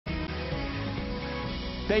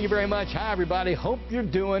Thank you very much. Hi, everybody. Hope you're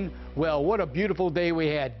doing well. What a beautiful day we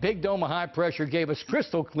had. Big dome of high pressure gave us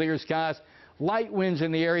crystal clear skies. Light winds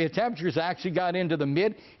in the area. Temperatures actually got into the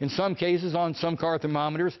mid, in some cases on some car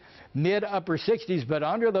thermometers, mid upper 60s. But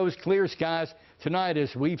under those clear skies tonight,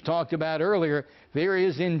 as we've talked about earlier, there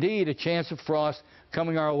is indeed a chance of frost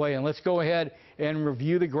coming our way. And let's go ahead and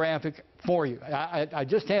review the graphic for you. I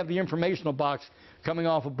just have the informational box coming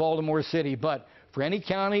off of Baltimore City, but for any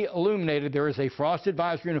county illuminated, there is a frost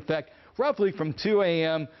advisory in effect roughly from 2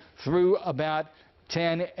 a.m. through about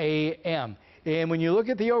 10 a.m. And when you look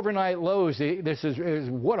at the overnight lows, this is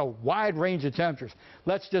what a wide range of temperatures.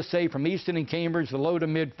 Let's just say from Easton and Cambridge, the low to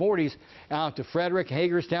mid 40s, out to Frederick,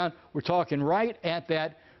 Hagerstown, we're talking right at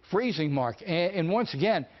that freezing mark. And once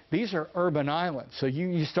again, these are urban islands. So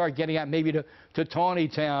you start getting out maybe to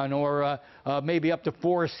Tawnytown or maybe up to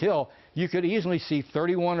Forest Hill. You could easily see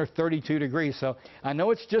 31 or 32 degrees. So I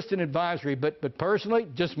know it's just an advisory, but personally,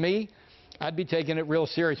 just me, I'd be taking it real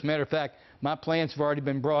serious. Matter of fact, my plants have already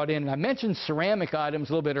been brought in. And I mentioned ceramic items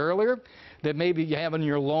a little bit earlier that maybe you have on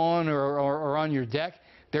your lawn or on your deck.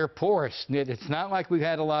 They're porous. It's not like we've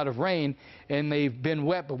had a lot of rain and they've been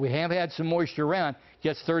wet, but we have had some moisture around.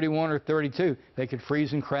 Gets 31 or 32. They could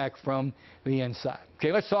freeze and crack from the inside.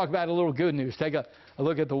 Okay, let's talk about a little good news. Take a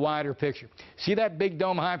look at the wider picture. See that big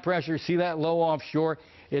dome high pressure? See that low offshore?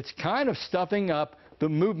 It's kind of stuffing up the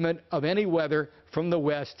movement of any weather from the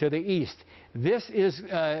west to the east. This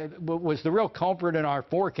was the real culprit in our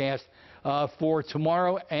forecast for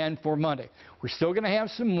tomorrow and for Monday. We're still going to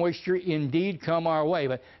have some moisture indeed come our way,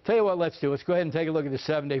 but tell you what, let's do. Let's go ahead and take a look at the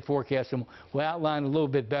 7-day forecast, and we'll outline a little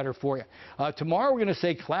bit better for you. Tomorrow we're going to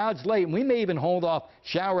say clouds late, and we may even hold off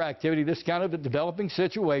shower activity. This is kind of a developing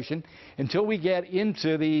situation until we get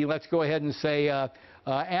into the, let's go ahead and say,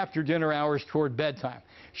 after dinner hours toward bedtime.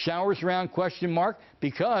 Showers around question mark,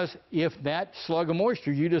 because if that slug of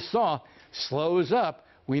moisture you just saw slows up,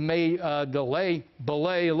 we may belay,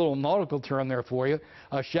 a little nautical term there for you,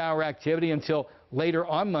 shower activity until later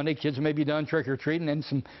on Monday. Kids may be done trick-or-treating, and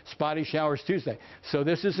some spotty showers Tuesday. So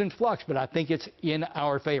this is in flux, but I think it's in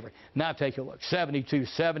our favor. Now take a look. 72,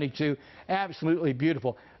 72, absolutely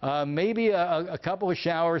beautiful. Maybe a couple of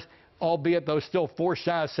showers, albeit those still 4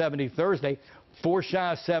 shy of 70 Thursday, 4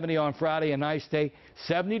 shy of 70 on Friday, a nice day,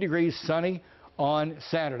 70 degrees, sunny on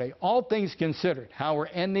Saturday. All things considered, how we're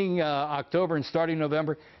ending October and starting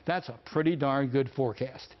November, that's a pretty darn good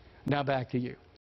forecast. Now back to you.